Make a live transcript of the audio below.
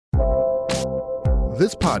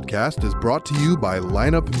This podcast is brought to you by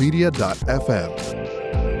lineupmedia.fm.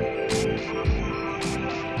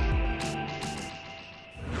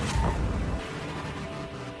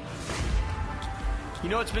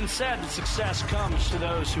 You know, it's been said that success comes to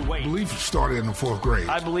those who wait. Belief started in the fourth grade.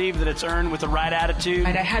 I believe that it's earned with the right attitude.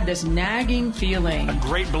 And I had this nagging feeling. A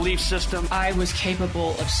great belief system. I was capable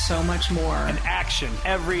of so much more. And action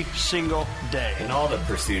every single day. In all the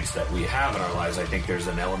pursuits that we have in our lives, I think there's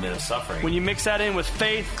an element of suffering. When you mix that in with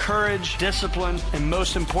faith, courage, discipline, and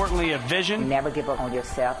most importantly, a vision. Never give up on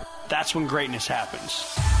yourself. That's when greatness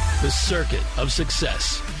happens. The Circuit of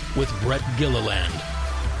Success with Brett Gilliland.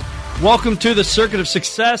 Welcome to the Circuit of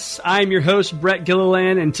Success. I'm your host, Brett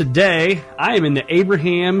Gilliland, and today I am in the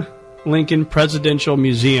Abraham Lincoln Presidential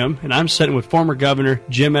Museum, and I'm sitting with former Governor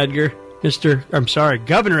Jim Edgar.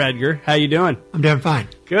 Governor Edgar. How you doing? I'm doing fine.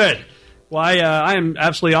 Good. Well, I am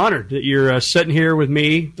absolutely honored that you're sitting here with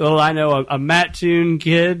me. Though I know a Mattoon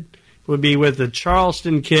kid would be with a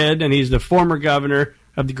Charleston kid, and he's the former governor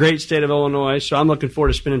of the great state of Illinois, so I'm looking forward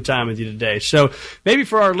to spending time with you today. So maybe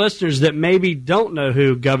for our listeners that maybe don't know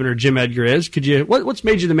who Governor Jim Edgar is, could you what's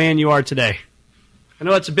made you the man you are today? I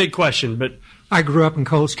know that's a big question, but I grew up in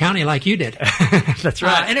Coles County like you did. That's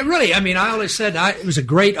right. And it really, I always said it was a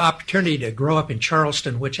great opportunity to grow up in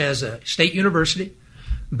Charleston, which has a state university,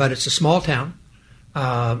 but it's a small town.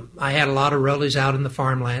 I had a lot of relatives out in the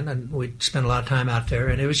farmland, and we'd spend a lot of time out there,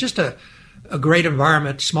 and it was just a great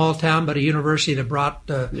environment, small town, but a university that brought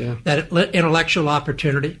that intellectual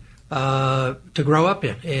opportunity to grow up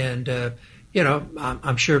in. And,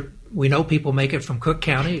 I'm sure we know people make it from Cook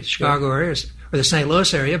County, Chicago area, or the St.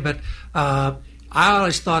 Louis area, but I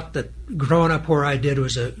always thought that growing up where I did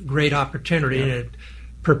was a great opportunity, and it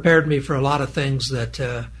prepared me for a lot of things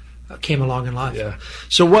that came along in life. Yeah.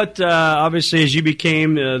 So what, obviously, as you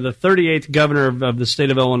became the 38th governor of the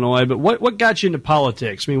state of Illinois, but what got you into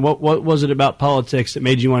politics? I mean, what was it about politics that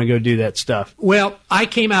made you want to go do that stuff? Well, I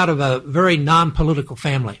came out of a very non-political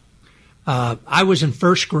family. I was in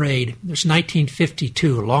first grade. It was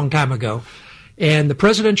 1952, a long time ago. And the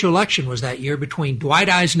presidential election was that year between Dwight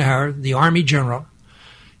Eisenhower, the Army general,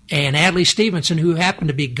 and Adlai Stevenson, who happened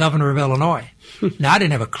to be governor of Illinois. Now, I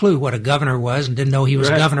didn't have a clue what a governor was and didn't know he was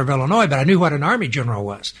governor of Illinois, but I knew what an Army general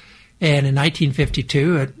was. And in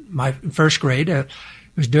 1952, at my first grade, it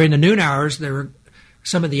was during the noon hours, there were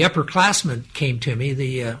some of the upperclassmen came to me,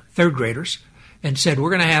 the third graders, and said, we're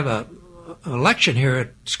going to have an election here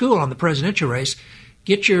at school on the presidential race.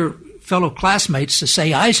 Get your fellow classmates to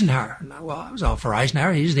say Eisenhower. And I was all for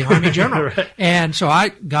Eisenhower. He's the Army general. Right. And so I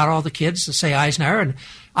got all the kids to say Eisenhower, and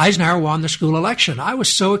Eisenhower won the school election. I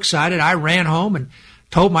was so excited. I ran home and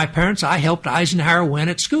told my parents I helped Eisenhower win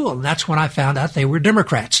at school, and that's when I found out they were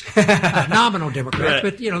Democrats, nominal Democrats, right.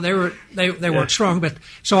 But they weren't strong. But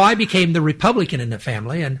so I became the Republican in the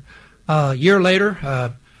family, and a year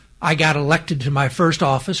later I got elected to my first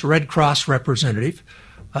office, Red Cross representative,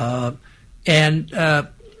 and I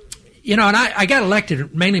got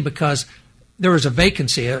elected mainly because there was a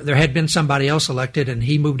vacancy. There had been somebody else elected, and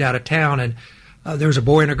he moved out of town, and there was a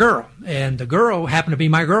boy and a girl, and the girl happened to be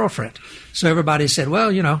my girlfriend. So everybody said,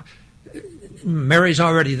 well, Mary's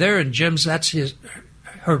already there, and that's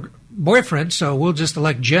her boyfriend, so we'll just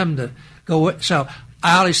elect Jim to go with. So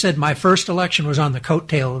I always said my first election was on the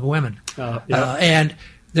coattail of women. And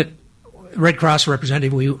the Red Cross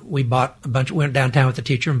representative, we bought a bunch, went downtown with the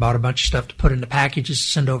teacher and bought a bunch of stuff to put into packages to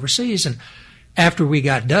send overseas. And after we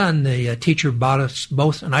got done, the teacher bought us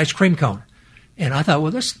both an ice cream cone. And I thought,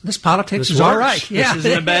 well, this politics is all right. Yeah. This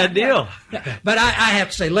isn't a bad deal. But I have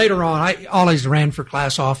to say, later on, I always ran for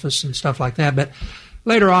class office and stuff like that. But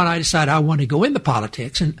later on, I decided I wanted to go into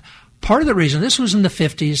politics. And part of the reason, this was in the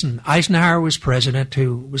 50s, and Eisenhower was president,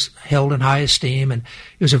 who was held in high esteem, and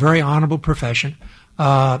it was a very honorable profession.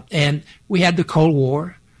 And we had the Cold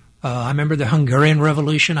War. I remember the Hungarian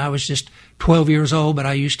Revolution. I was just 12 years old, but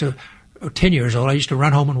 10 years old. I used to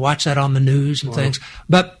run home and watch that on the news and things.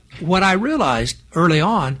 But what I realized early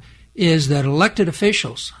on is that elected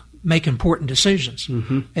officials make important decisions.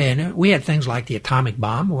 Mm-hmm. And we had things like the atomic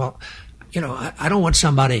bomb. Well, I don't want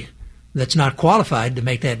somebody that's not qualified to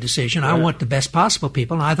make that decision. Right. I want the best possible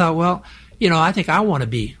people. And I thought, well, I think I want to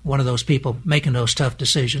be one of those people making those tough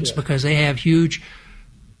decisions because they have huge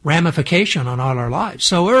ramification on all our lives.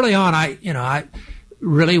 So early on, I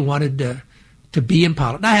really wanted to be in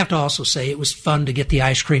politics. I have to also say it was fun to get the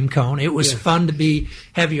ice cream cone. It was fun to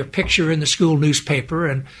have your picture in the school newspaper,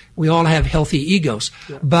 and we all have healthy egos.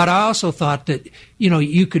 Yeah. But I also thought that,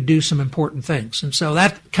 you could do some important things. And so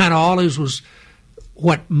that kind of always was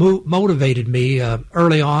what motivated me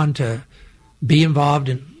early on to be involved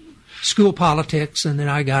in school politics, and then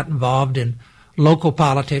I got involved in local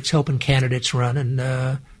politics, helping candidates run,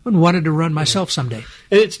 and wanted to run myself someday.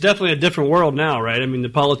 It's definitely a different world now, right? I mean, the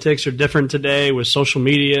politics are different today with social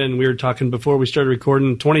media, and we were talking before we started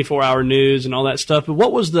recording 24-hour news and all that stuff. But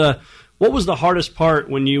what was the hardest part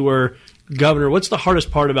when you were governor? What's the hardest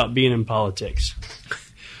part about being in politics?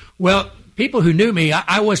 Well, people who knew me,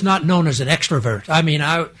 I was not known as an extrovert. I mean,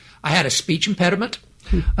 I had a speech impediment.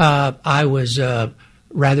 I was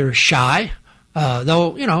rather shy,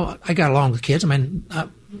 though, I got along with kids. I mean,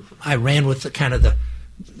 I ran with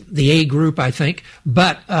the A group, I think.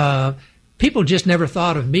 But people just never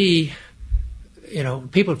thought of me.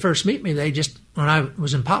 People first meet me, when I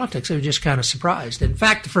was in politics, they were just kind of surprised. In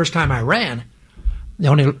fact, the first time I ran, the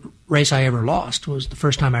only race I ever lost was the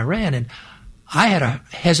first time I ran, and I had a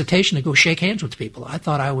hesitation to go shake hands with people. I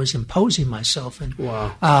thought I was imposing myself. And,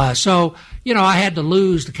 wow. So, I had to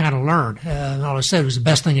lose to kind of learn. And all I said was the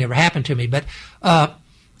best thing that ever happened to me. But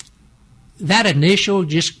that initial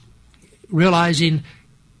just realizing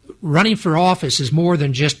running for office is more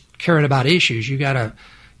than just caring about issues. You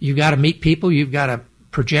gotta meet people. You've got to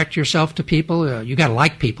project yourself to people. You got to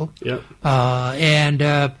like people. Yep. And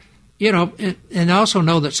also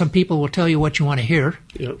know that some people will tell you what you want to hear,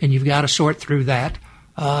 yep. and you've got to sort through that.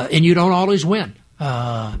 And you don't always win.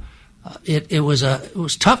 It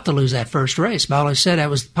was tough to lose that first race. But like I said, that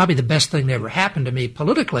was probably the best thing that ever happened to me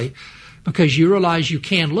politically, because you realize you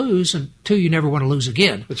can lose, and two, you never want to lose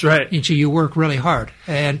again. That's right. And so you work really hard.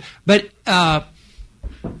 But a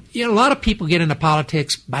lot of people get into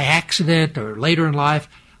politics by accident or later in life.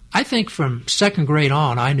 I think from second grade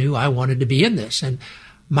on, I knew I wanted to be in this. And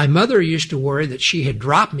my mother used to worry that she had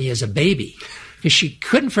dropped me as a baby because she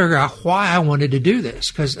couldn't figure out why I wanted to do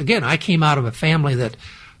this. Because, again, I came out of a family that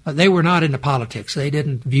they were not into politics. They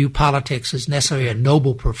didn't view politics as necessarily a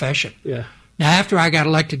noble profession. Yeah. Now, after I got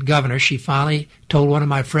elected governor, she finally told one of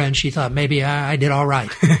my friends she thought maybe I did all right.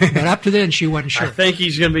 But up to then, she wasn't sure. I think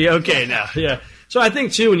he's going to be okay now. Yeah. So I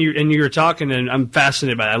think too, when you were talking, and I'm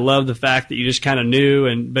fascinated by it. I love the fact that you just kind of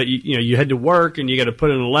knew, but you had to work, and you got to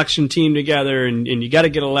put an election team together, and you got to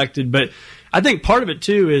get elected. But I think part of it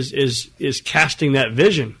too is casting that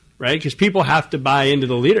vision, right? Because people have to buy into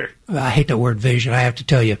the leader. I hate the word vision. I have to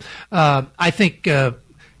tell you, I think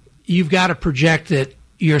you've got to project that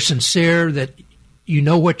you're sincere, that you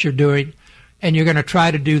know what you're doing, and you're going to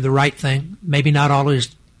try to do the right thing. Maybe not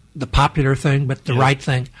always the popular thing, but the right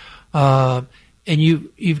thing. And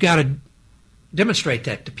you've got to demonstrate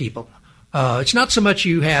that to people. It's not so much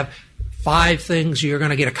you have 5 things you're going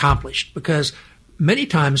to get accomplished, because many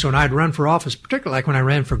times when I'd run for office, particularly like when I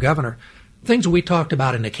ran for governor, things we talked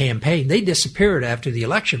about in the campaign, they disappeared after the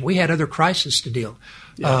election. We had other crises to deal.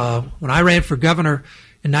 Yeah. When I ran for governor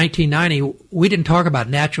in 1990, we didn't talk about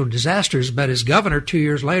natural disasters, but as governor 2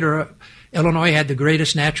 years later, Illinois had the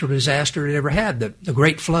greatest natural disaster it ever had, the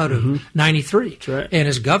Great Flood of 93. That's right. And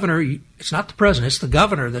as governor, it's not the president, it's the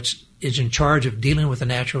governor is in charge of dealing with a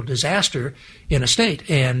natural disaster in a state.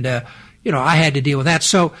 And, I had to deal with that.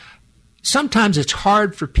 So sometimes it's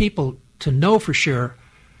hard for people to know for sure,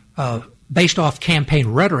 based off campaign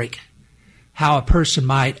rhetoric, how a person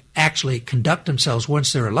might actually conduct themselves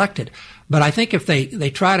once they're elected. But I think if they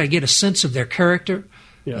try to get a sense of their character,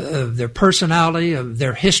 of their personality, of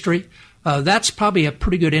their history, that's probably a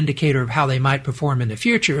pretty good indicator of how they might perform in the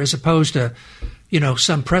future, as opposed to,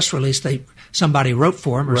 some press release somebody wrote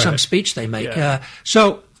for them or some speech they make. Yeah.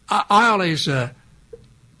 So I always,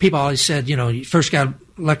 people always said, you first got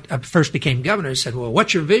elected, I first became governor. They said, well,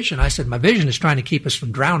 what's your vision? I said, my vision is trying to keep us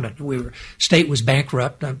from drowning. State was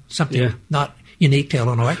bankrupt, something not unique to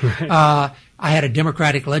Illinois. Right. I had a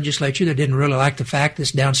Democratic legislature that didn't really like the fact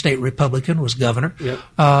this downstate Republican was governor.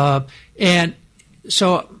 Yep. And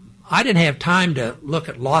so I didn't have time to look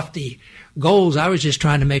at lofty goals. I was just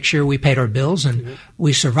trying to make sure we paid our bills and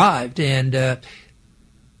we survived. And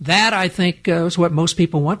that, I think, is what most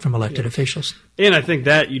people want from elected officials. And I think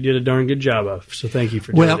that you did a darn good job of. So thank you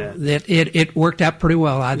for doing that. Well, it worked out pretty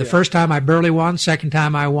well. The first time I barely won. Second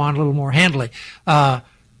time I won a little more handily. But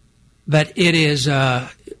it is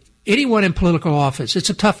anyone in political office. It's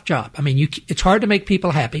a tough job. I mean, it's hard to make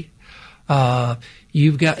people happy. And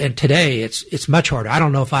today it's much harder. I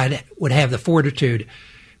don't know if I would have the fortitude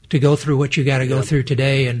to go through what you got to go through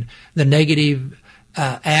today, and the negative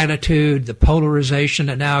attitude, the polarization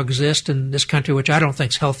that now exists in this country, which I don't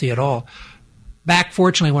think is healthy at all. Back,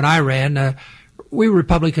 fortunately, when I ran, we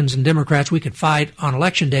Republicans and Democrats, we could fight on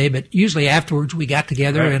Election Day, but usually afterwards we got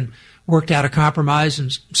together and worked out a compromise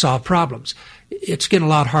and solved problems. It's getting a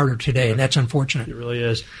lot harder today, and that's unfortunate. It really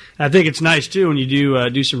is. I think it's nice, too, when you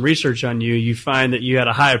do some research on you find that you had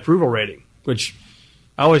a high approval rating, which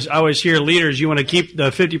I always hear leaders, you want to keep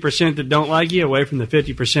the 50% that don't like you away from the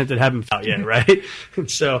 50% that haven't felt yet, right?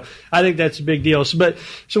 So I think that's a big deal. So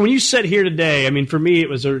when you sit here today, I mean, for me, it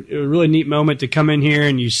was a really neat moment to come in here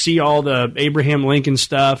and you see all the Abraham Lincoln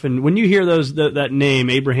stuff. And when you hear that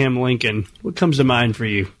name, Abraham Lincoln, what comes to mind for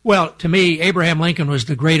you? Well, to me, Abraham Lincoln was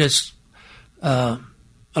the greatest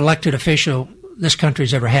elected official this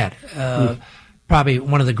country's ever had. Probably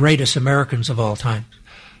one of the greatest Americans of all time.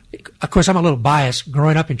 Of course, I'm a little biased.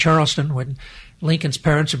 Growing up in Charleston, when Lincoln's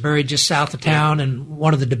parents are buried just south of town, and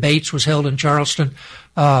one of the debates was held in Charleston,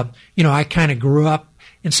 I kind of grew up,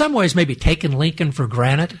 in some ways, maybe taking Lincoln for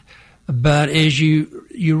granted. But as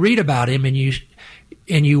you read about him and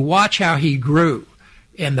you watch how he grew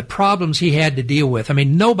and the problems he had to deal with, I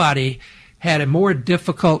mean, nobody had a more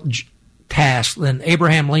difficult task than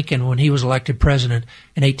Abraham Lincoln when he was elected president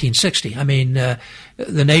in 1860. I mean,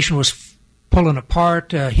 the nation was pulling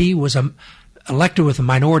apart. He was elected with a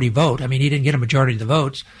minority vote. I mean, he didn't get a majority of the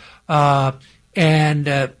votes.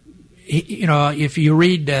 If you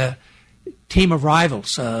read Team of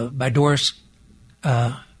Rivals by Doris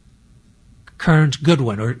Kearns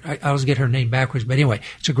Goodwin, or I always get her name backwards, but anyway,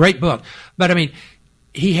 it's a great book. But I mean,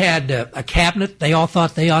 he had a cabinet. They all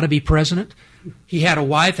thought they ought to be president. He had a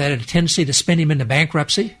wife that had a tendency to spin him into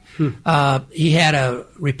bankruptcy. He had a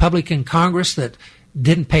Republican Congress that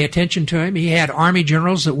didn't pay attention to him. He had army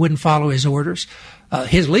generals that wouldn't follow his orders.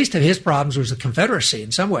 His least of his problems was the Confederacy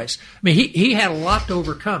in some ways. I mean, he had a lot to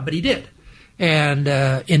overcome, but he did. And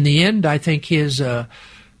in the end, I think his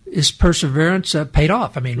perseverance paid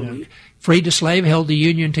off. I mean, freed the slave, held the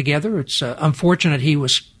Union together. It's unfortunate he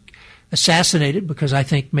was assassinated, because I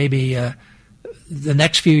think maybe the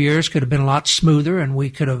next few years could have been a lot smoother and we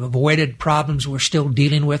could have avoided problems we're still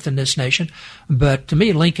dealing with in this nation. But to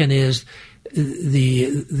me, Lincoln is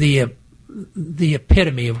the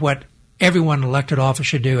epitome of what everyone in elected office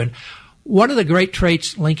should do. And one of the great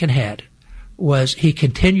traits Lincoln had was he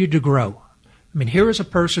continued to grow. I mean, here is a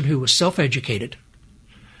person who was self-educated,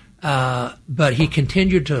 but he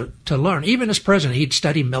continued to learn. Even as president, he'd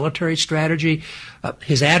study military strategy.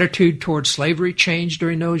 His attitude towards slavery changed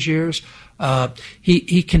during those years.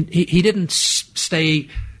 He didn't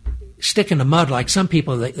stick in the mud like some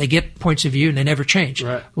people. They get points of view and they never change.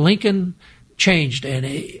 Right. Lincoln changed, and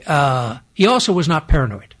he also was not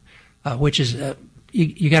paranoid, which is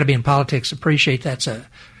you got to be in politics to appreciate that's a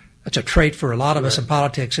trait for a lot of us in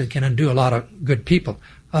politics that can undo a lot of good people.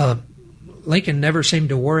 Lincoln never seemed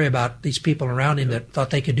to worry about these people around him that thought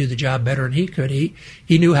they could do the job better than he could. He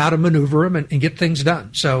knew how to maneuver them and get things done.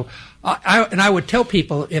 So, I would tell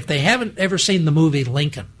people, if they haven't ever seen the movie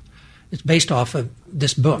Lincoln, it's based off of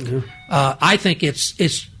this book. Mm-hmm. I think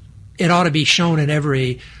it ought to be shown in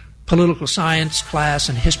every political science class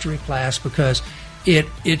and history class, because it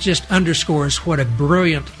just underscores what a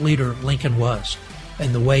brilliant leader Lincoln was,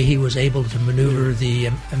 and the way he was able to maneuver the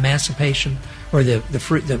emancipation, or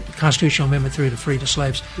the constitutional amendment through to free the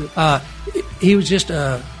slaves. He was just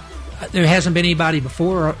there hasn't been anybody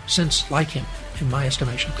before or since like him, in my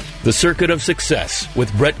estimation. The Circuit of Success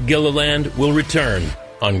with Brett Gilliland will return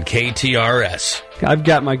on KTRS. I've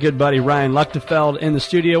got my good buddy Ryan Luchtefeld in the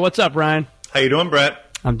studio. What's up, Ryan? How you doing, Brett?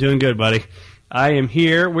 I'm doing good, buddy. I am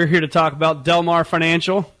here. We're here to talk about Del Mar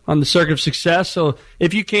Financial on the Circuit of Success. So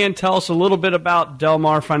if you can, tell us a little bit about Del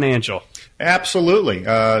Mar Financial. Absolutely.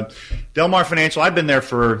 Del Mar Financial, I've been there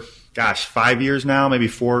for, 5 years now, maybe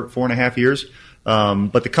four and a half years.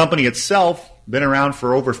 But the company itself, been around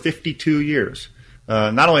for over 52 years.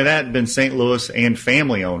 Not only that, been St. Louis and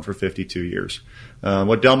family-owned for 52 years.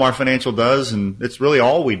 What Del Mar Financial does, and it's really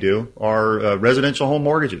all we do, are residential home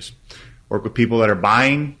mortgages. Work with people that are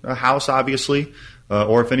buying a house, obviously,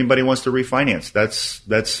 or if anybody wants to refinance.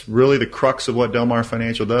 That's really the crux of what Del Mar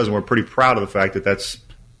Financial does, and we're pretty proud of the fact that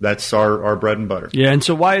that's our bread and butter. Yeah, and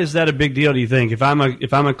so why is that a big deal, do you think? If I'm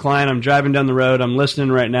a client, I'm driving down the road, I'm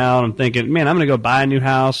listening right now, and I'm thinking, man, I'm going to go buy a new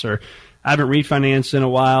house, or I haven't refinanced in a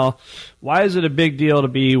while. Why is it a big deal to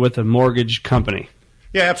be with a mortgage company?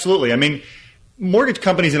 Yeah, absolutely. I mean, mortgage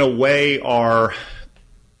companies in a way are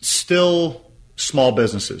still small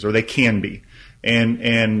businesses, or they can be.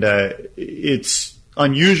 And it's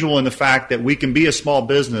unusual in the fact that we can be a small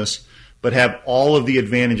business but have all of the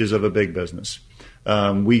advantages of a big business.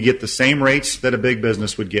 We get the same rates that a big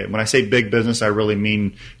business would get. When I say big business, I really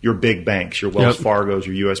mean your big banks, your Wells Fargos,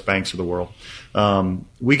 your U.S. banks of the world.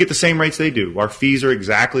 We get the same rates they do. Our fees are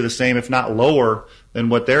exactly the same, if not lower than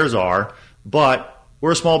what theirs are, but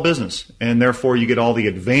we're a small business, and therefore you get all the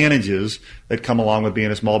advantages that come along with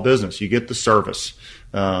being a small business. You get the service.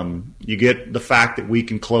 You get the fact that we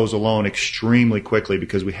can close a loan extremely quickly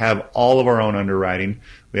because we have all of our own underwriting.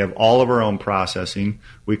 We have all of our own processing.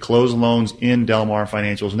 We close loans in Del Mar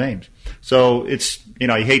Financial's names. So it's, you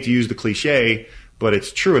hate to use the cliche, but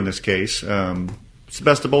it's true in this case. It's the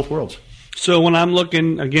best of both worlds. So when I'm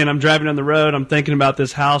looking, again, I'm driving down the road, I'm thinking about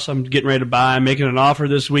this house I'm getting ready to buy, I'm making an offer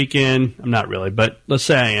this weekend. I'm not really, but let's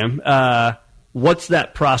say I am. What's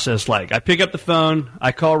that process like? I pick up the phone,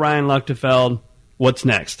 I call Ryan Luchtefeld. What's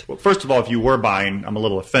next? Well, first of all, if you were buying, I'm a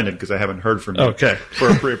little offended because I haven't heard from you okay. for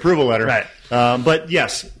a pre-approval letter. Right. But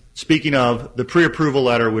yes, speaking of, the pre-approval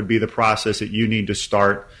letter would be the process that you need to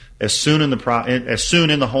start as soon in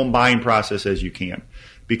the home buying process as you can.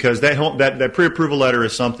 Because that pre-approval letter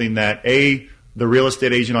is something that, the real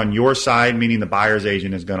estate agent on your side, meaning the buyer's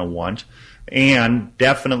agent, is going to want, and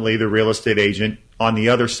definitely the real estate agent on the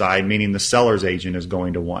other side, meaning the seller's agent, is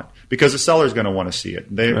going to want. Because the seller's going to want to see it.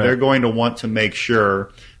 They're going to want to make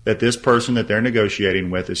sure that this person that they're negotiating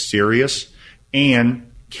with is serious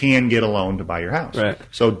and can get a loan to buy your house. Right.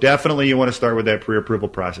 So definitely you want to start with that pre-approval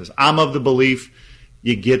process. I'm of the belief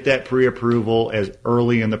you get that pre-approval as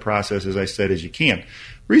early in the process, as I said, as you can.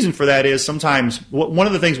 Reason for that is sometimes one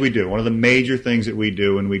of the things we do, one of the major things that we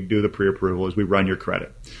do when we do the pre-approval is we run your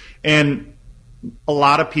credit. And a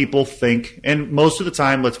lot of people think, and most of the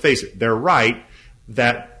time, let's face it, they're right,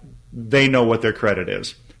 that they know what their credit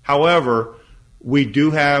is. However, we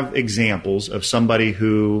do have examples of somebody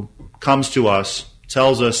who comes to us,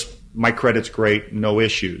 tells us, my credit's great, no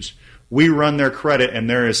issues. We run their credit, and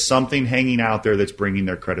there is something hanging out there that's bringing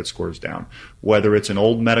their credit scores down, whether it's an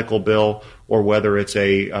old medical bill or whether it's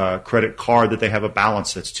a credit card that they have a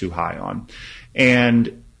balance that's too high on.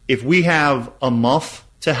 And if we have a month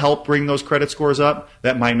to help bring those credit scores up,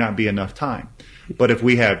 that might not be enough time. But if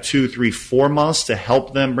we have 2, 3, 4 months to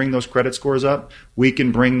help them bring those credit scores up, we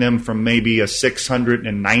can bring them from maybe a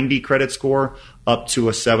 690 credit score up to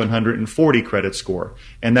a 740 credit score.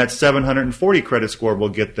 And that 740 credit score will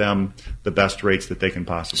get them the best rates that they can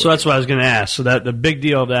possibly. So that's what I was going to ask. So that the big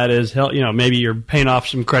deal of that is, maybe you're paying off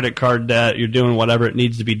some credit card debt, you're doing whatever it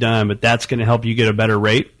needs to be done, but that's going to help you get a better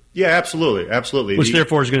rate? Yeah, absolutely, absolutely. Which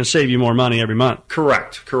therefore is going to save you more money every month.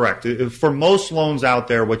 Correct. For most loans out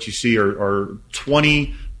there, what you see are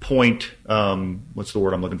 20-point, what's the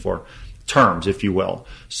word I'm looking for? Terms, if you will.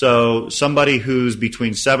 So somebody who's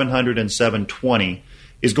between 700 and 720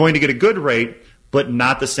 is going to get a good rate, but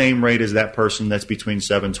not the same rate as that person that's between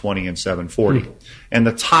 720 and 740. And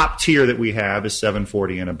the top tier that we have is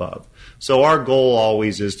 740 and above. So our goal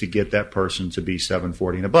always is to get that person to be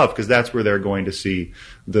 740 and above, because that's where they're going to see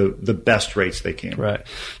the best rates they can. Right.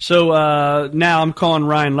 So now I'm calling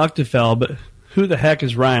Ryan Luchtefeld, but who the heck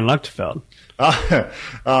is Ryan Luchtefeld?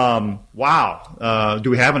 Wow.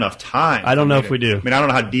 Do we have enough time? I don't know if we do. I mean, I don't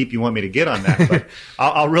know how deep you want me to get on that, but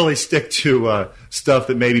I'll really stick to stuff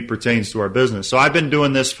that maybe pertains to our business. So I've been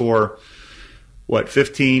doing this for,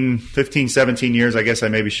 15, 17 years. I guess I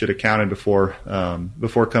maybe should have counted before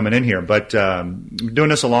coming in here. But doing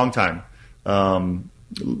this a long time.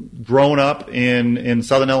 Grown up in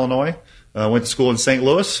Southern Illinois. Went to school in St.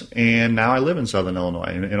 Louis, and now I live in Southern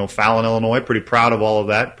Illinois, in O'Fallon, Illinois. Pretty proud of all of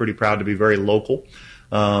that. Pretty proud to be very local.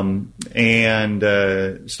 And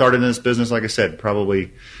started in this business, like I said,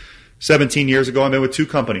 probably 17 years ago. I've been with 2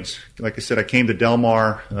 companies. Like I said, I came to Del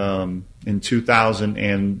Mar in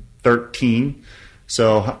 2013.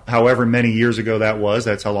 So however many years ago that was,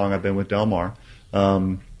 that's how long I've been with Del Mar.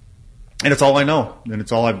 And it's all I know, and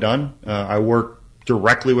it's all I've done. I work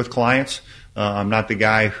directly with clients. I'm not the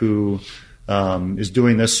guy who is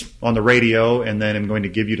doing this on the radio and then I'm going to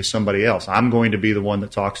give you to somebody else. I'm going to be the one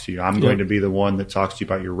that talks to you. I'm going to be the one that talks to you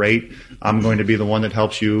about your rate. I'm going to be the one that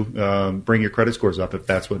helps you bring your credit scores up if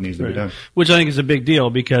that's what needs to be done. Which I think is a big deal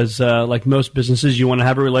because, like most businesses, you want to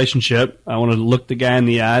have a relationship. I want to look the guy in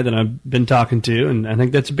the eye that I've been talking to, and I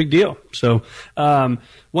think that's a big deal. So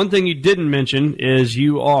one thing you didn't mention is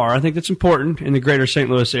you are, I think that's important in the greater St.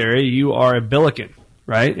 Louis area, you are a Billiken.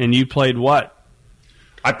 Right, and you played what?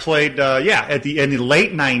 I played, in the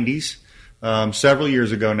late 90s, several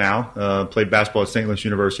years ago now. Played basketball at St. Louis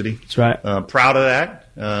University. That's right. Proud of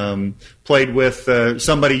that. Played with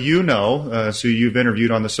somebody so you've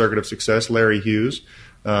interviewed on the Circuit of Success, Larry Hughes.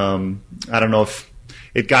 I don't know if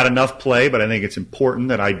it got enough play, but I think it's important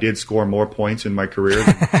that I did score more points in my career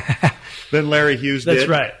than Larry Hughes did. That's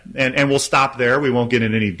right. And we'll stop there. We won't get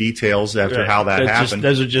into any details after how that happened.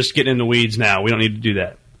 Those are just getting in the weeds now. We don't need to do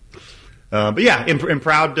that. But yeah, I'm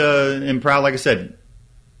proud. Like I said,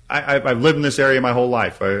 I've lived in this area my whole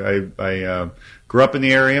life. I grew up in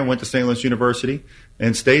the area and went to St. Louis University,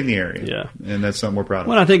 and stayed in the area. Yeah. And that's something we're proud of.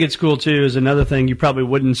 What I think it's cool, too, is another thing you probably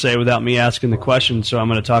wouldn't say without me asking the question, so I'm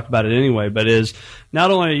going to talk about it anyway, but is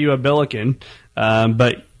not only are you a Billiken,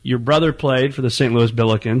 but your brother played for the St. Louis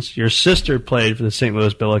Billikens, your sister played for the St.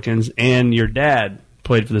 Louis Billikens, and your dad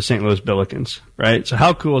played for the St. Louis Billikens, right? So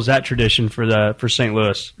how cool is that tradition for St.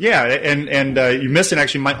 Louis? Yeah, and you're missing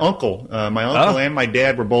actually my uncle. My uncle and my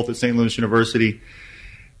dad were both at St. Louis University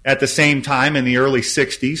at the same time in the early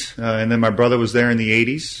 60s, and then my brother was there in the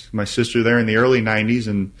 80s, my sister there in the early 90s,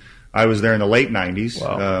 and I was there in the late 90s.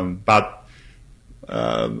 Wow. About,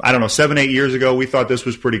 7-8 years ago, we thought this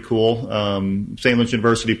was pretty cool. St. Louis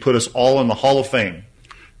University put us all in the Hall of Fame.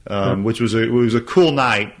 Which was a cool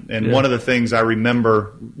night, and one of the things I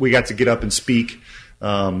remember, we got to get up and speak,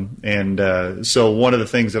 so one of the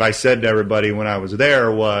things that I said to everybody when I was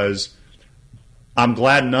there was, I'm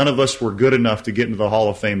glad none of us were good enough to get into the Hall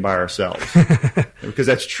of Fame by ourselves, because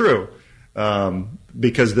that's true.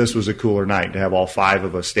 Because this was a cooler night to have all 5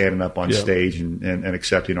 of us standing up on stage and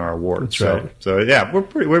accepting our award. That's right. So yeah,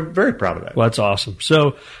 we're very proud of that. Well, that's awesome.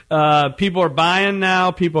 So people are buying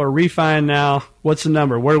now, people are refining now. What's the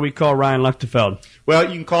number? Where do we call Ryan Luchtefeld? Well,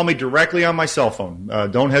 you can call me directly on my cell phone.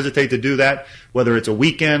 Don't hesitate to do that, whether it's a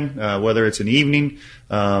weekend, whether it's an evening.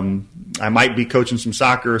 I might be coaching some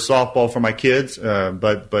soccer or softball for my kids,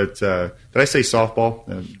 but did I say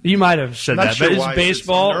softball? You might have said that, sure but it's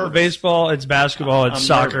baseball, it's basketball, it's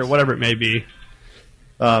soccer, nervous. whatever it may be.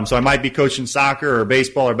 So I might be coaching soccer or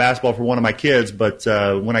baseball or basketball for one of my kids, but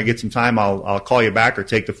when I get some time, I'll call you back or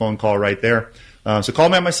take the phone call right there. So call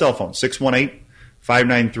me on my cell phone,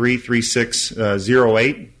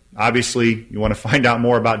 618-593-3608. Obviously, you want to find out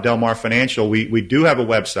more about Del Mar Financial. We do have a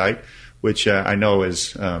website, which I know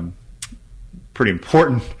is pretty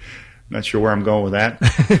important. I'm not sure where I'm going with that.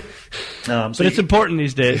 But it's important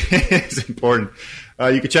these days. It's important.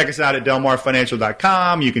 You can check us out at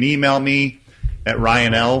delmarfinancial.com. You can email me at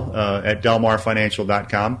ryanl at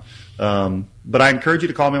delmarfinancial.com. But I encourage you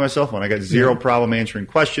to call me on my cell phone. I got zero problem answering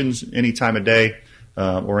questions any time of day.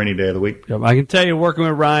 Or any day of the week. I can tell you, working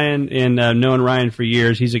with Ryan and knowing Ryan for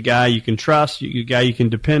years, he's a guy you can trust, a guy you can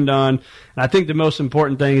depend on. And I think the most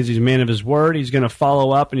important thing is he's a man of his word. He's going to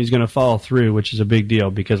follow up and he's going to follow through, which is a big deal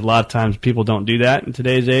because a lot of times people don't do that in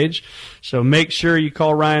today's age. So make sure you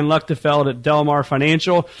call Ryan Luchtefeld at Del Mar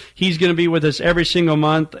Financial. He's going to be with us every single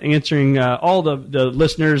month answering all the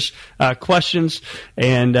listeners' questions.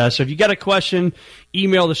 And so if you got a question,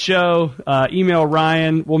 email the show, email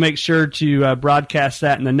Ryan. We'll make sure to broadcast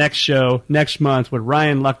that in the next show next month with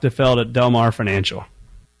Ryan Luchtefeld at Del Mar Financial.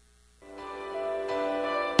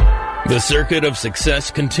 The Circuit of Success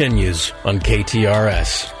continues on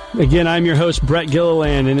KTRS. Again, I'm your host, Brett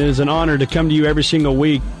Gilliland, and it is an honor to come to you every single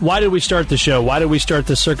week. Why did we start the show? Why did we start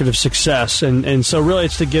the Circuit of Success? And so really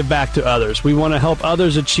it's to give back to others. We want to help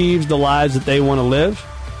others achieve the lives that they want to live.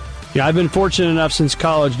 I've been fortunate enough since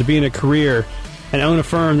college to be in a career and own a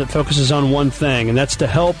firm that focuses on one thing, and that's to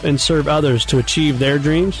help and serve others to achieve their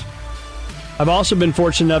dreams. I've also been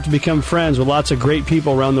fortunate enough to become friends with lots of great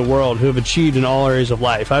people around the world who have achieved in all areas of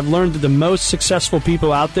life. I've learned that the most successful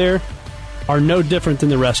people out there are no different than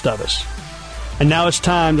the rest of us. And now it's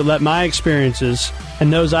time to let my experiences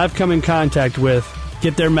and those I've come in contact with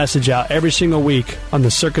get their message out every single week on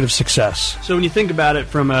the Circuit of Success. So when you think about it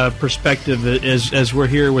from a perspective as we're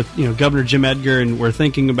here with Governor Jim Edgar and we're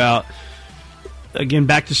thinking about, again,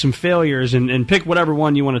 back to some failures and pick whatever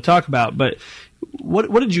one you want to talk about, but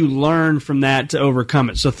what did you learn from that to overcome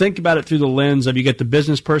it? So think about it through the lens of you get the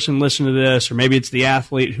business person listening to this, or maybe it's the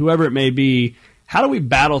athlete, whoever it may be. How do we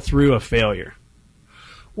battle through a failure?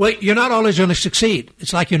 Well, you're not always going to succeed.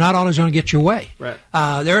 It's like you're not always going to get your way. Right.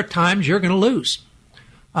 There are times you're going to lose.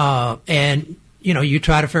 And, you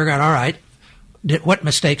try to figure out, all right, what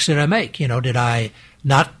mistakes did I make? Did I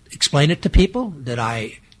not explain it to people? Did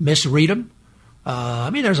I misread them?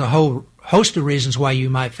 There's a whole host of reasons why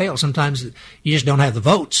you might fail. Sometimes you just don't have the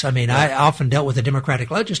votes. I often dealt with the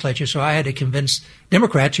Democratic legislature, so I had to convince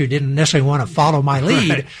Democrats who didn't necessarily want to follow my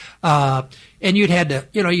lead. Right. And you had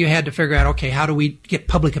to figure out, okay, how do we get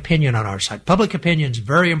public opinion on our side? Public opinion is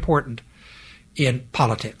very important in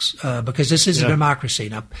politics because this is a democracy.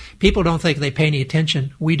 Now, people don't think they pay any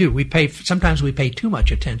attention. We do. Sometimes we pay too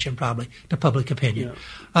much attention probably to public opinion.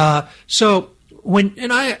 Yeah. I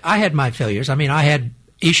had my failures. I had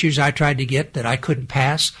issues I tried to get that I couldn't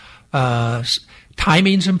pass.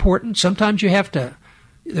 Timing's important. Sometimes you have to.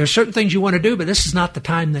 There's certain things you want to do, but this is not the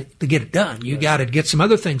time to get it done. You got to get some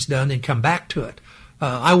other things done and come back to it.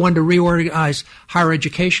 I wanted to reorganize higher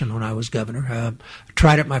education when I was governor.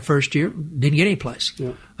 Tried it my first year, didn't get any place.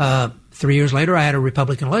 Yeah. 3 years later, I had a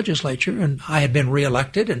Republican legislature, and I had been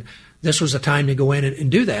reelected, and this was the time to go in and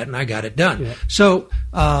do that, and I got it done. Yeah. So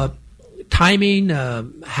timing,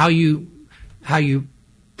 how you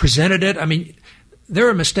presented it. I mean, there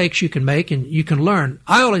are mistakes you can make and you can learn.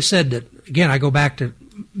 I always said that, again, I go back to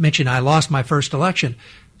mention I lost my first election.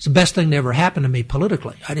 It's the best thing that ever happened to me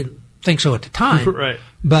politically. I didn't think so at the time. Right.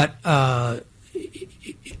 But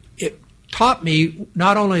it taught me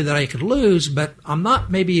not only that I could lose, but I'm not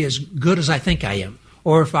maybe as good as I think I am.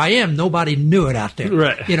 Or if I am, nobody knew it out there.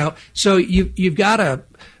 Right. You know, so you've got to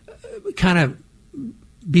kind of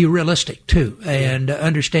be realistic too, and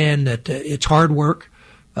understand that it's hard work.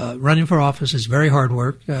 Running for office is very hard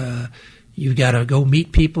work. You've got to go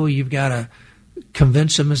meet people. You've got to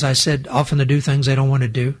convince them, as I said, often to do things they don't want to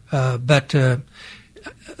do. But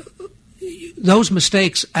those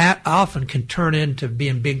mistakes often can turn into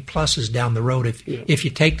being big pluses down the road if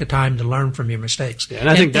you take the time to learn from your mistakes. Yeah, and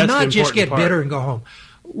I think that's not the just get part. bitter and go home.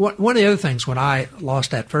 One of the other things when I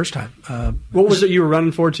lost that first time, what was it you were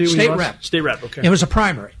running for too? State rep. State rep. Okay. It was a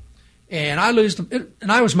primary, and I lose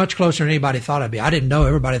and I was much closer than anybody thought I'd be. I didn't know.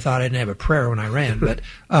 Everybody thought I didn't have a prayer when I ran, but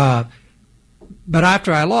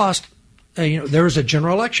after I lost, there was a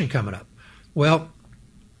general election coming up. Well,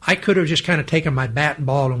 I could have just kind of taken my bat and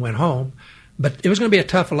ball and went home. But it was going to be a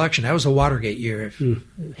tough election. That was the Watergate year.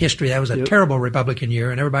 History. That was a terrible Republican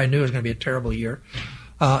year, and everybody knew it was going to be a terrible year.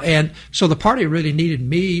 And so the party really needed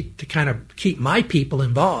me to kind of keep my people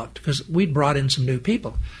involved because we'd brought in some new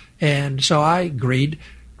people. And so I agreed,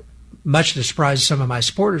 much to the surprise of some of my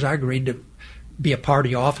supporters, I agreed to be a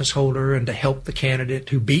party office holder and to help the candidate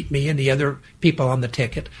who beat me and the other people on the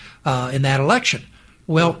ticket in that election.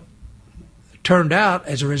 Well, turned out,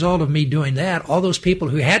 as a result of me doing that, all those people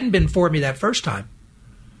who hadn't been for me that first time,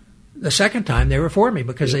 the second time they were for me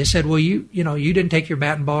because they said, well, you didn't take your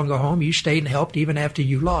bat and ball and go home. You stayed and helped even after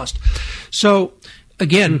you lost. So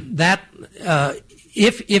again, that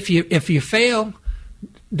if you fail,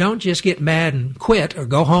 don't just get mad and quit or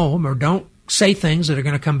go home or don't say things that are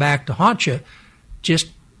going to come back to haunt you.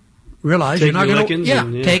 Just realize you're not going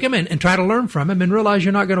to take them and try to learn from them and realize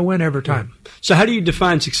you're not going to win every time. So how do you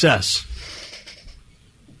define success?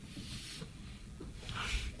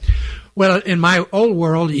 Well, in my old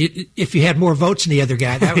world, if you had more votes than the other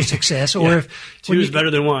guy, that was success. Or if two is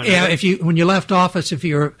better than one. Yeah, right? when you left office, if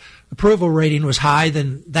your approval rating was high,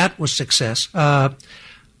 then that was success. It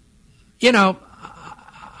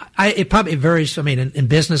probably varies. I mean, in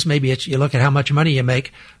business, maybe you look at how much money you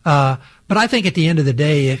make. But I think at the end of the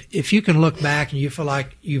day, if you can look back and you feel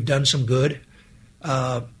like you've done some good,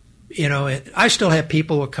 I still have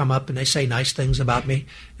people who come up and they say nice things about me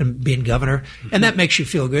and being governor, and that makes you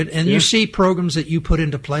feel good. And you see programs that you put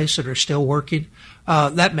into place that are still working,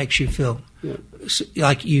 that makes you feel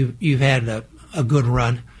like you've had a good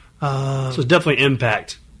run. So it's definitely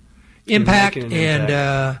impact and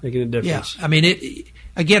making a difference. Yeah, I mean,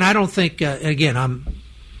 I don't think.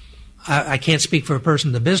 I can't speak for a person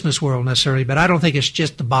in the business world necessarily, but I don't think it's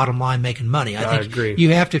just the bottom line making money. I think agree.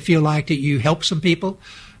 You have to feel like that you help some people,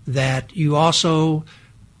 that you also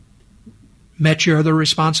met your other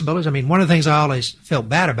responsibilities. I mean, one of the things I always felt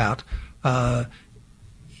bad about,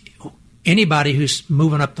 anybody who's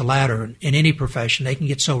moving up the ladder in any profession, they can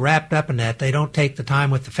get so wrapped up in that they don't take the time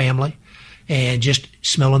with the family and just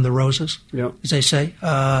smelling the roses, as they say.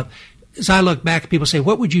 As I look back, people say,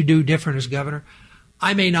 what would you do different as governor?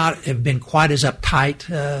 I may not have been quite as uptight.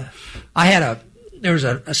 There was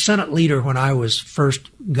a Senate leader when I was first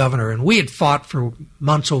governor, and we had fought for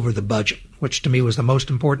months over the budget, which to me was the most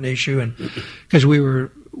important issue, and because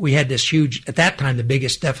we had this huge, at that time, the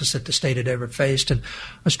biggest deficit the state had ever faced, and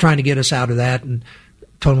I was trying to get us out of that, and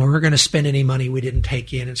told them we weren't going to spend any money we didn't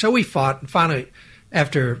take in, and so we fought, and finally,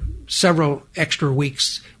 after several extra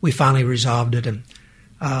weeks, we finally resolved it, and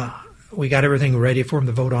we got everything ready for him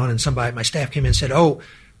to vote on, and somebody, my staff came in and said,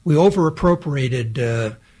 we over-appropriated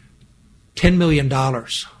 $10 million,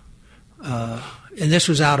 and this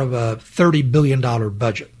was out of a $30 billion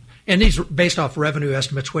budget. And these are based off revenue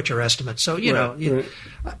estimates, which are estimates. So,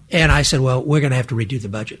 and I said, well, we're going to have to redo the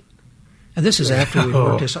budget. And this is after we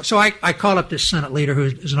worked this. So I called up this Senate leader who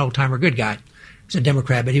is an old-timer, good guy. He's a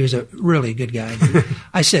Democrat, but he was a really good guy.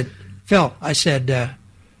 I said, Phil, the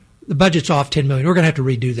budget's off $10 million. We're going to have to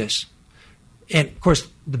redo this. And, of course,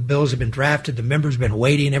 the bills have been drafted. The members have been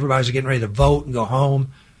waiting. Everybody's getting ready to vote and go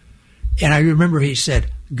home. And I remember he said,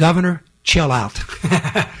 Governor, chill out.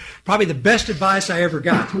 Probably the best advice I ever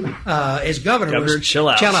got as governor was chill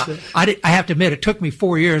out. I have to admit, it took me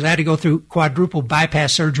 4 years. I had to go through quadruple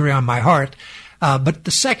bypass surgery on my heart. But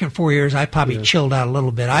the second 4 years, I probably chilled out a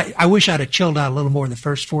little bit. I wish I'd have chilled out a little more in the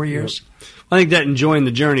first 4 years. I think that enjoying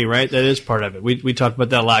the journey, right? That is part of it. We talked about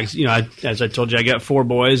that a lot. You know, as I told you, I got 4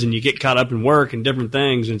 boys, and you get caught up in work and different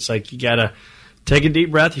things. And it's like you got to take a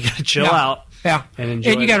deep breath. You got to chill out. Yeah, and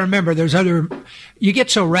enjoy. And you got to remember, you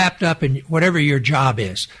get so wrapped up in whatever your job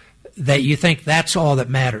is that you think that's all that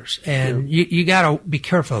matters, and you got to be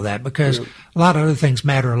careful of that because a lot of other things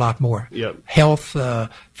matter a lot more. Health,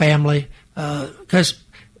 family, because.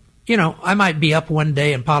 You know, I might be up one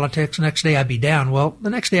day in politics, the next day I'd be down. Well,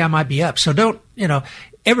 the next day I might be up. So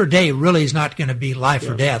every day really is not going to be life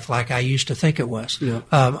or death like I used to think it was.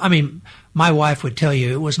 I mean, my wife would tell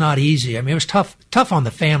you it was not easy. I mean, it was tough on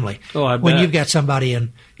the family when you've got somebody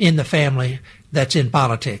in the family that's in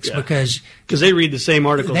politics because they read the same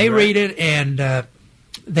articles. They read it, and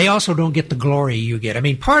they also don't get the glory you get. I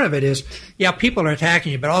mean, part of it is, people are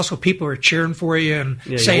attacking you, but also people are cheering for you and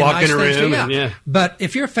saying nice things to you. But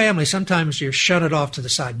if you're family, sometimes you're shunted off to the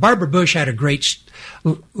side. Barbara Bush had a great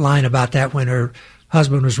line about that when her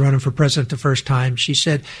husband was running for president the first time. She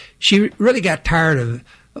said she really got tired of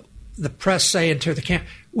the press saying to the camp,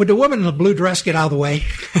 would the woman in the blue dress get out of the way?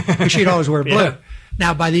 Because she'd always wear blue.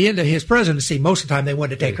 Now, by the end of his presidency, most of the time they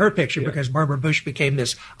wanted to take her picture because Barbara Bush became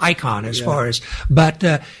this icon as far as. But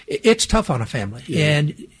it's tough on a family.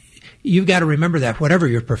 And you've got to remember that, whatever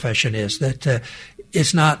your profession is, that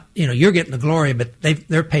it's not, you're getting the glory, but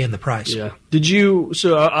they're paying the price. Yeah.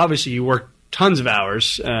 So obviously you worked tons of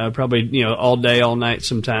hours, probably, all day, all night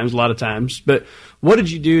sometimes, a lot of times. But what did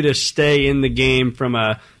you do to stay in the game from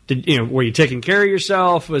were you taking care of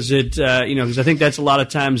yourself? Was it, because I think that's a lot of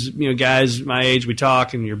times, guys my age, we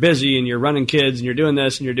talk and you're busy and you're running kids and you're doing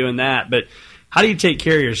this and you're doing that. But how do you take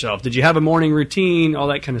care of yourself? Did you have a morning routine, all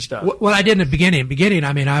that kind of stuff? Well, I did in the beginning.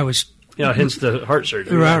 I mean, I was. Hence the heart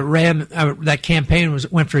surgery. That campaign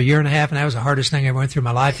went for a year and a half, and that was the hardest thing I ever went through in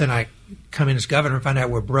my life. And I come in as governor and find out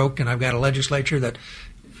we're broke, and I've got a legislature that,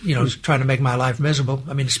 is trying to make my life miserable.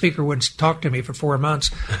 I mean, the speaker wouldn't talk to me for 4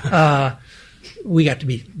 months. We got to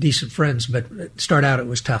be decent friends, but start out it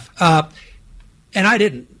was tough. And I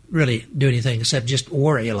didn't really do anything except just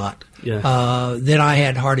worry a lot. Then I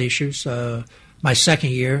had heart issues. My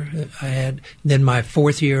second year I had. Then my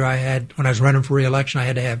fourth year I had, when I was running for re-election, I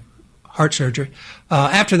had to have heart surgery.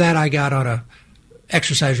 After that I got on a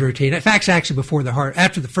exercise routine. In fact, actually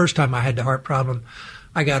after the first time I had the heart problem,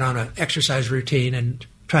 I got on an exercise routine and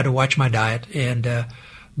tried to watch my diet. And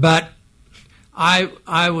but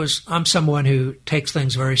I'm someone who takes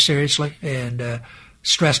things very seriously and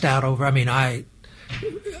stressed out over. I mean, I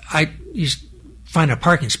used to find a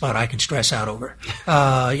parking spot I can stress out over.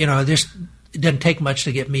 It doesn't take much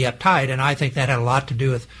to get me uptight, and I think that had a lot to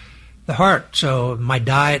do with the heart. So my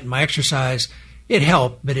diet and my exercise, it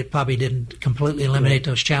helped, but it probably didn't completely eliminate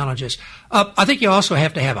those challenges. I think you also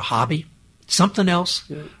have to have a hobby, something else.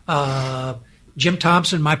 Jim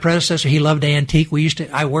Thompson, my predecessor, he loved antique.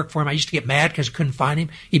 I worked for him. I used to get mad because I couldn't find him.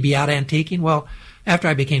 He'd be out antiquing. Well, after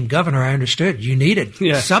I became governor, I understood you needed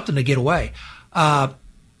something to get away. I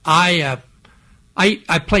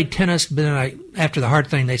played tennis, but then after the heart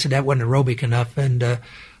thing, they said that wasn't aerobic enough, and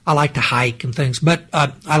I like to hike and things. But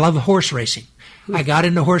I love horse racing. I got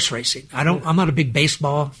into horse racing. I'm not a big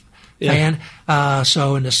baseball fan,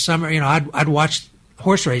 so in the summer, I'd watch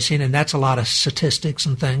horse racing, and that's a lot of statistics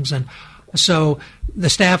and things. And so the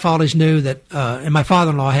staff always knew that, and my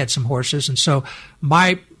father-in-law had some horses, and so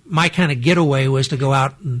my kind of getaway was to go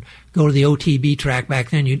out and go to the OTB track. Back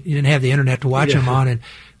then, you didn't have the internet to watch them on,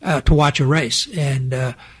 and to watch a race.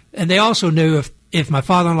 And they also knew if my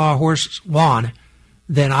father-in-law horse won,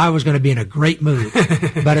 then I was going to be in a great mood.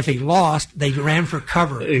 But if he lost, they ran for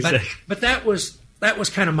cover. Exactly. But that was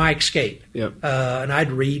kind of my escape. And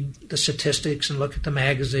I'd read the statistics and look at the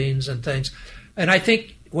magazines and things. And I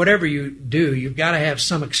think whatever you do, you've got to have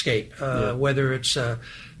some escape, whether it's a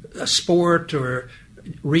sport or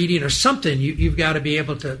reading or something. You've got to be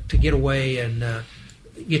able to get away and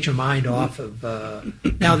get your mind off of.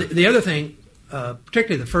 Now, the other thing,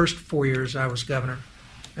 particularly the first 4 years I was governor,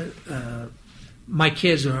 my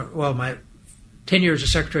kids my 10 years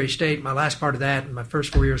as Secretary of State, my last part of that, and my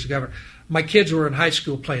first 4 years as governor, my kids were in high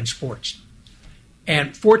school playing sports.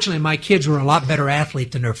 And fortunately, my kids were a lot better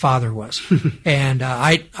athlete than their father was. And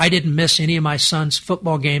I didn't miss any of my son's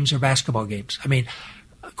football games or basketball games. I mean,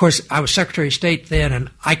 of course, I was Secretary of State then, and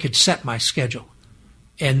I could set my schedule.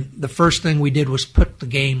 And the first thing we did was put the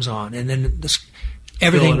games on, and then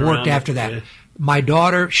everything worked after that. Yeah. My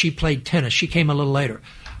daughter, she played tennis. She came a little later.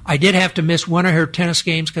 I did have to miss one of her tennis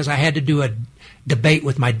games because I had to do debate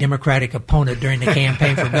with my Democratic opponent during the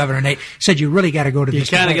campaign for Governor Nate. Said, you really got to go to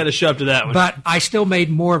this You kind of debate. got to show up to that one. But I still made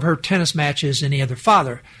more of her tennis matches than any other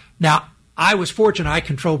father. Now, I was fortunate. I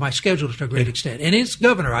controlled my schedule to a great extent. And as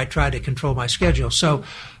governor, I tried to control my schedule. So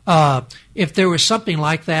if there was something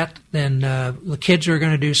like that, then the kids are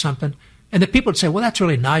going to do something. And the people would say, well, that's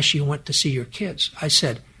really nice you went to see your kids. I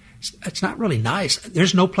said, it's not really nice.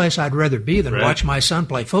 There's no place I'd rather be than watch my son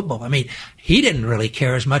play football. I mean, he didn't really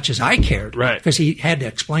care as much as I cared. Right. Because he had to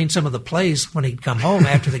explain some of the plays when he'd come home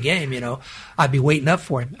after the game, I'd be waiting up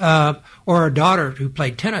for him. Or a daughter who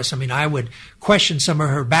played tennis. I mean, I would question some of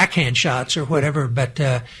her backhand shots or whatever, but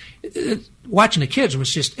watching the kids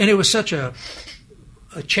was just, and it was such a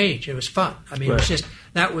change. It was fun. I mean, it was just,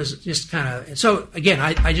 that was just kind of, so again,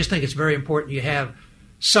 I just think it's very important you have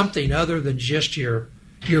something other than just your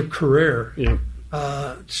career,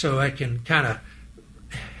 so I can kind of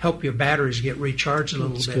help your batteries get recharged a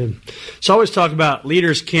little bit. Good. So I always talk about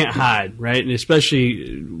leaders can't hide, right? And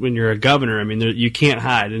especially when you're a governor, I mean, you can't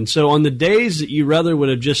hide. And so on the days that you rather would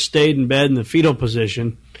have just stayed in bed in the fetal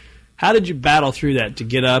position, how did you battle through that to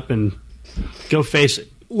get up and go face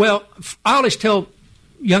it? Well, I always tell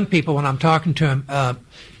young people when I'm talking to them,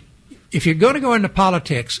 if you're going to go into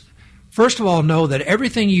politics, first of all, know that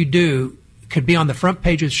everything you do could be on the front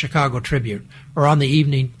page of the Chicago Tribune or on the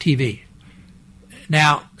evening TV.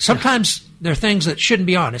 Now, sometimes there are things that shouldn't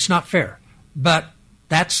be on. It's not fair. But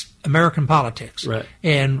that's American politics. Right.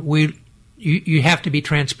 And you have to be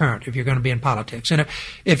transparent if you're going to be in politics. And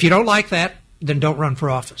if you don't like that, then don't run for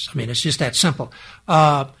office. I mean, it's just that simple.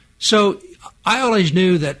 So I always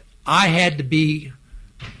knew that I had to be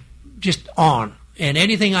just on. And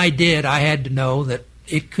anything I did, I had to know that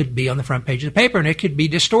it could be on the front page of the paper, and it could be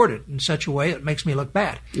distorted in such a way that makes me look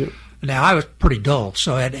bad. Yep. Now, I was pretty dull,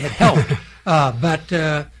 so it helped.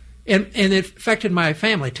 And it affected my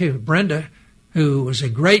family, too. Brenda, who was a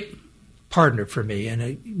great partner for me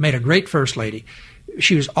and made a great first lady,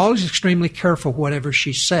 she was always extremely careful whatever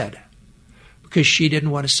she said because she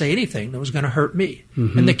didn't want to say anything that was going to hurt me.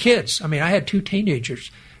 Mm-hmm. And the kids, I mean, I had 2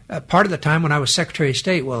 teenagers. Part of the time when I was Secretary of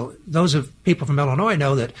State, well, those of people from Illinois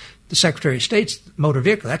know that the Secretary of State's motor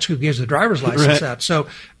vehicle, that's who gives the driver's license out. So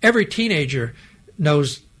every teenager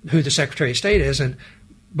knows who the Secretary of State is, and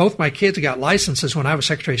both my kids got licenses when I was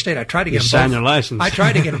Secretary of State. I tried to get them sign their license. I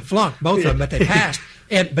tried to get them flunked, both of them, but they passed.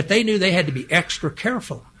 But they knew they had to be extra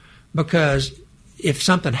careful because if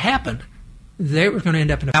something happened, they were going to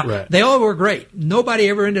end up in a... Right. They all were great. Nobody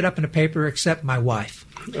ever ended up in a paper except my wife.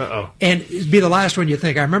 Uh-oh. And it'd be the last one you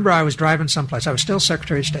think. I remember I was driving someplace. I was still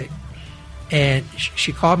Secretary of State. And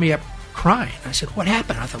she called me up crying. I said, what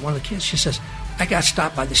happened? I thought, one of the kids. She says, I got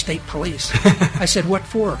stopped by the state police. I said, what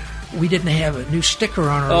for? We didn't have a new sticker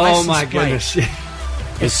on our license plate. Oh, my goodness.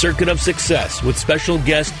 The Circuit of Success with special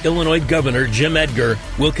guest Illinois Governor Jim Edgar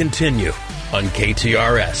will continue on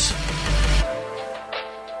KTRS.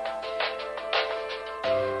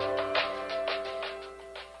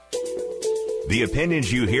 The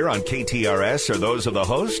opinions you hear on KTRS are those of the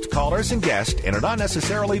host, callers, and guests, and are not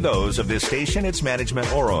necessarily those of this station, its management,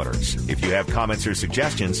 or owners. If you have comments or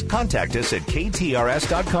suggestions, contact us at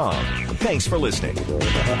ktrs.com. Thanks for listening.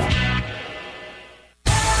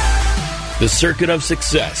 The Circuit of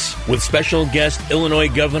Success with special guest Illinois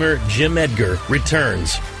Governor Jim Edgar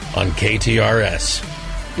returns on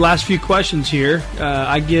KTRS. Last few questions here.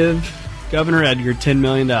 I give Governor Edgar $10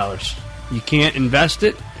 million. You can't invest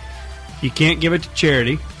it. You can't give it to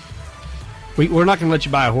charity. We're not going to let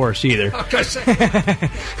you buy a horse either. We're not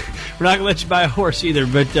going to let you buy a horse either.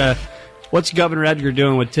 But what's Governor Edgar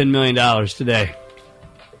doing with $10 million today?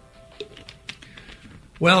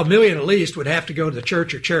 Well, $1 million at least would have to go to the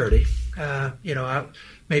church or charity.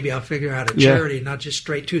 Maybe I'll figure out a charity, not just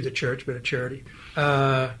straight to the church, but a charity.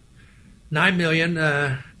 $9 million.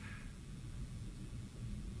 I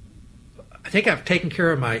think I've taken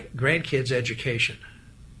care of my grandkids' education.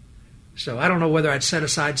 So I don't know whether I'd set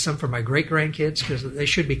aside some for my great-grandkids because they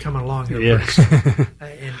should be coming along here pretty soon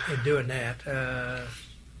and doing that.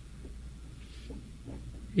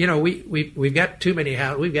 We've got too many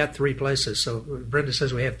houses. We've got 3 places, so Brenda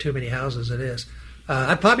says we have too many houses as it is.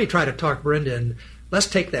 I'd probably try to talk Brenda and let's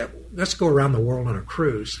go around the world on a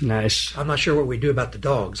cruise. Nice. I'm not sure what we do about the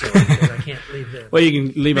dogs, though, because I can't leave them. Well,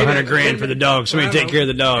 you can leave $100,000 for the dogs. Somebody take care of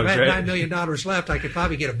the dogs, right? If I had $9 million left, I could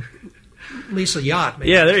probably lease a yacht.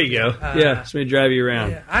 Maybe. Yeah, there you go. Somebody drive you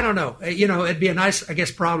around. Yeah, I don't know. It'd be a nice, I guess,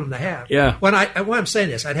 problem to have. Yeah. When I'm saying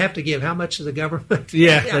this, I'd have to give how much to the government?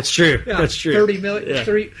 Yeah, that's true. Yeah, that's true. 30 million. Yeah.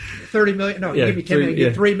 30 million. No, give me 10 million.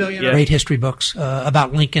 Give 3 million. Yeah. Great history books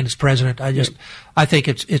about Lincoln as president. I think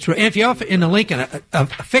it's. And if you offer in the Lincoln a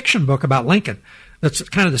fiction book about Lincoln, that's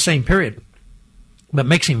kind of the same period. but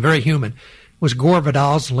makes him very human, was Gore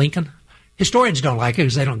Vidal's Lincoln. Historians don't like it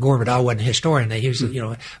because Gore Vidal wasn't a historian. They use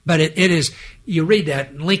it, but it is, you read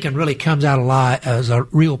that, Lincoln really comes out alive as a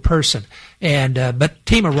real person. And, but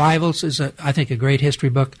Team of Rivals is, I think, a great history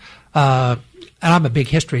book. And I'm a big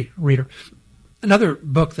history reader. Another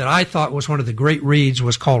book that I thought was one of the great reads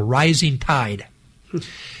was called Rising Tide.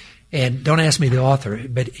 And don't ask me the author,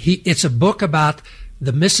 but it's a book about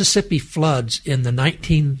the Mississippi floods in the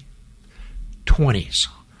 1920s.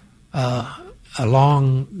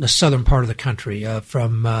 Along the southern part of the country,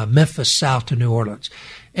 from Memphis south to New Orleans.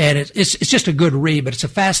 And it's just a good read, but it's a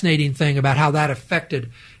fascinating thing about how that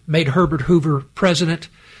made Herbert Hoover president,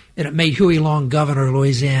 and it made Huey Long governor of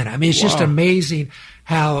Louisiana. I mean, it's just amazing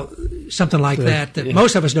how something like that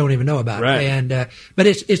most of us don't even know about. Right. And but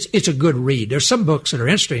it's a good read. There's some books that are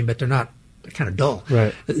interesting, but they're kind of dull.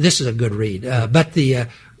 Right. This is a good read. But the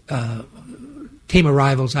Team of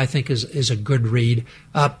Rivals, I think, is a good read.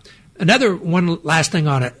 Another one last thing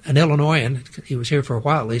on it, an Illinoisan, he was here for a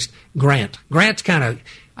while at least, Grant. Grant's kind of,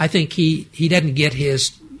 I think he doesn't get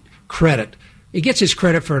his credit. He gets his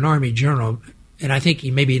credit for an Army general, and I think he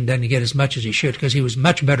maybe doesn't get as much as he should because he was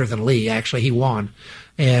much better than Lee, actually. He won.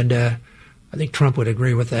 And I think Trump would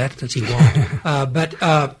agree with that because he won. But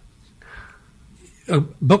a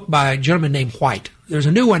book by a gentleman named White. There's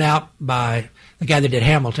a new one out by the guy that did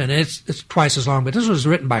Hamilton, and it's twice as long, but this was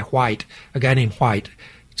written by White, a guy named White.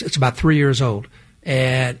 It's about 3 years old,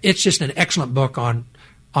 and it's just an excellent book on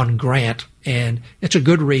Grant, and it's a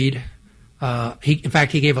good read. In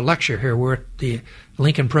fact, he gave a lecture here. We're at the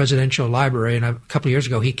Lincoln Presidential Library, and a couple of years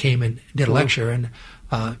ago he came and did a lecture. And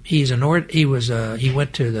he went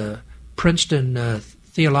to the Princeton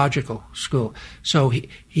Theological School, so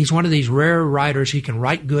he's one of these rare writers. He can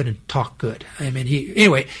write good and talk good. I mean,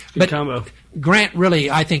 good combo. Grant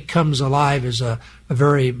really, I think, comes alive as a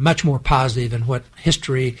very much more positive than what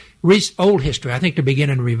old history. I think they're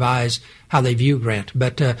beginning to revise how they view Grant.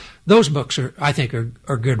 But those books I think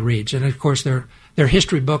are good reads. And of course they're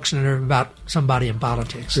history books and they're about somebody in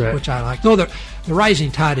politics, right, which I like. Though the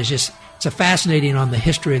Rising Tide is it's a fascinating on the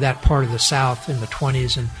history of that part of the South in the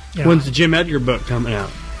 20s. And when's the Jim Edgar book coming out?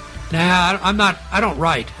 Nah, I don't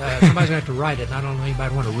write. Somebody's going to have to write it, and I don't know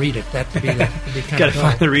anybody want to read it. That would be kind of got to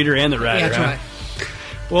find the reader and the writer. Yeah, that's right.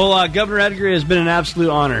 Well, Governor Edgar, it has been an absolute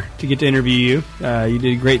honor to get to interview you. You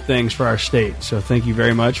did great things for our state, so thank you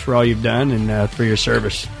very much for all you've done and for your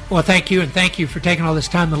service. Well, thank you, and thank you for taking all this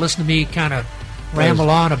time to listen to me kind of ramble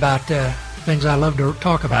on about things I love to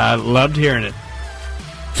talk about. I loved hearing it.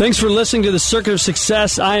 Thanks for listening to the Circuit of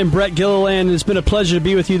Success. I am Brett Gilliland, and it's been a pleasure to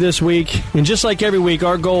be with you this week. And just like every week,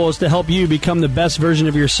 our goal is to help you become the best version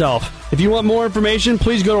of yourself. If you want more information,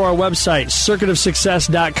 please go to our website,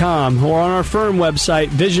 circuitofsuccess.com, or on our firm website,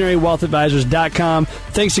 visionarywealthadvisors.com.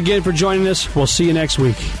 Thanks again for joining us. We'll see you next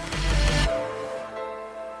week.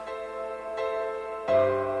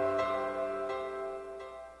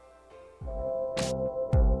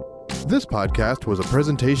 This podcast was a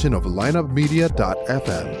presentation of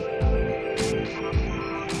lineupmedia.fm.